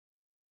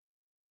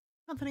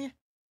Anthony,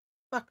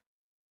 back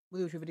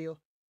with your video.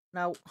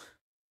 Now,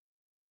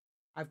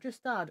 I've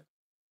just had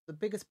the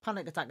biggest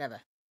panic attack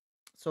ever.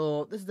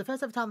 So, this is the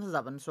first ever time this has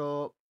happened.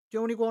 So, do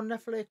you only go on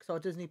Netflix or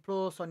Disney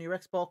Plus on your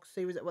Xbox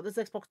Series? Well, this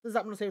is happened on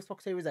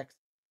Xbox Series X.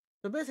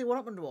 So, basically, what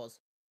happened was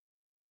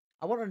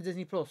I went on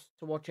Disney Plus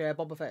to watch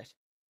Boba Fett,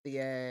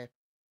 the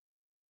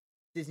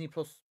Disney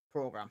Plus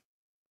program.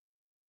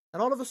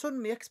 And all of a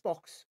sudden, my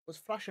Xbox was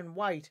flashing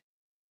white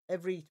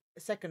every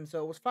second.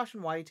 So, it was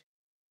flashing white,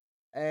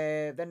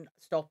 then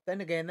stop,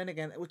 then again, then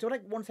again. It was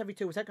like once every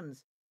 2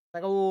 seconds.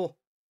 Like, oh,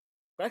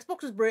 the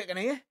Xbox is breaking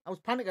here. I was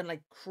panicking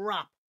like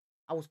crap.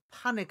 I was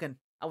panicking.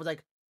 I was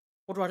like,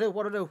 what do I do?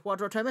 What do I do? What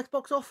do I turn my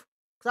Xbox off?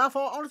 Because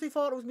honestly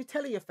thought it was my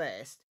telly at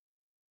first.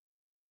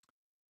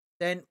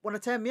 Then when I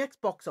turned my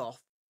Xbox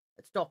off,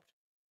 it stopped.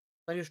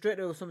 So I knew straight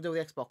away it was something to do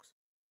with the Xbox.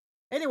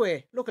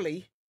 Anyway,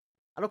 luckily,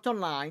 I looked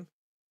online,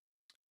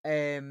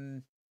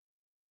 and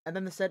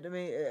then they said to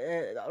me,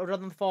 rather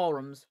than the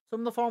forums,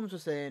 some of the forums were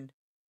saying,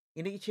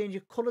 you need to change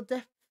your colour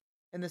depth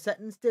in the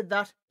settings. Did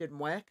that, didn't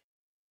work.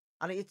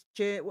 And it's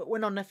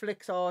went on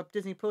Netflix or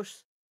Disney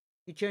Plus,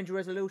 you change your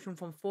resolution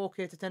from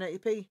 4K to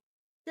 1080p.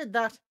 Did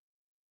that,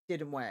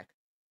 didn't work.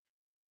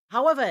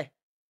 However,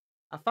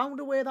 I found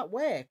a way that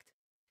worked.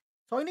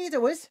 So all you need to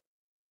do is,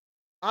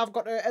 I've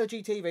got a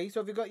LG TV, so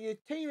if you've got your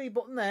TV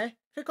button there,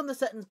 click on the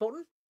settings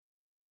button.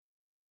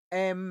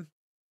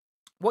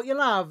 What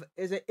you'll have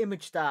is an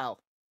image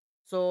style.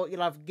 So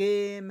you'll have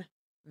game,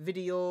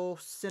 video,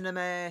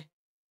 cinema,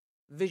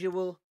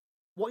 visual.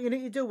 What you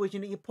need to do is you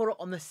need to put it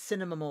on the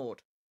cinema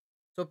mode.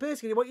 So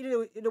basically, what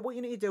you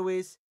need to do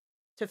is,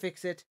 to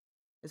fix it,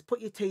 is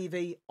put your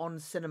TV on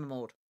cinema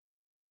mode.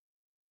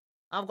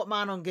 I've got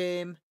mine on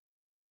game,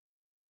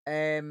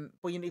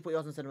 but you need to put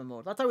yours on cinema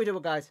mode. That's how we do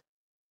it, guys.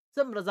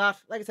 Simple as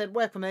that. Like I said,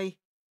 work for me.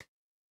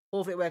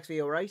 Hopefully it works for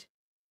you, alright? If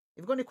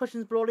you've got any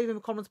questions below, leave them in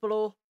the comments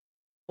below.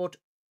 But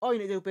all you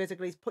need to do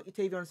basically is put your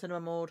TV on cinema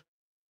mode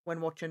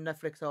when watching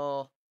Netflix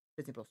or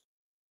Disney Plus.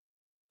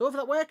 So if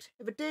that worked,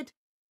 if it did,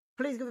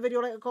 please give the video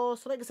a like, of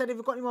course. Like I said, if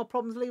you've got any more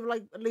problems,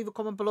 leave a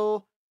comment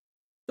below.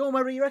 Don't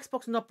worry, your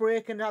Xbox is not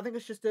breaking. I think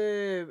it's just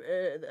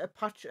a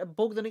patch, a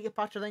bug they need to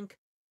patch, I think.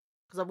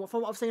 Because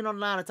from what I've seen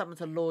online, it's happening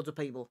to loads of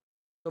people.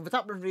 So if it's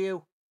happening for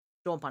you,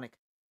 don't panic.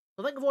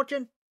 So thank you for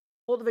watching.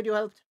 Hope the video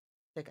helped.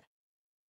 Take care.